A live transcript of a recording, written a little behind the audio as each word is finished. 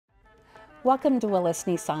Welcome to Willis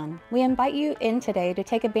Nissan. We invite you in today to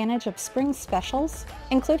take advantage of spring specials,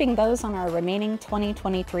 including those on our remaining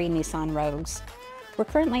 2023 Nissan Rogues. We're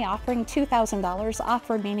currently offering $2,000 off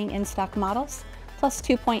remaining in-stock models, plus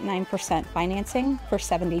 2.9% financing for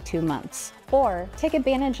 72 months. Or take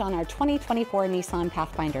advantage on our 2024 Nissan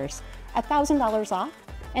Pathfinders at $1,000 off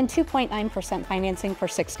and 2.9% financing for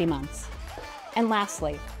 60 months. And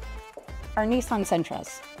lastly, our Nissan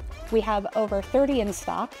Sentras. We have over 30 in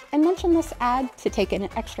stock, and mention this ad to take an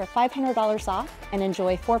extra $500 off and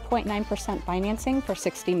enjoy 4.9% financing for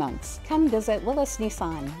 60 months. Come visit Willis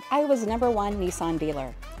Nissan, Iowa's #1 Nissan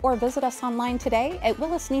dealer, or visit us online today at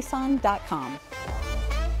willisnissan.com.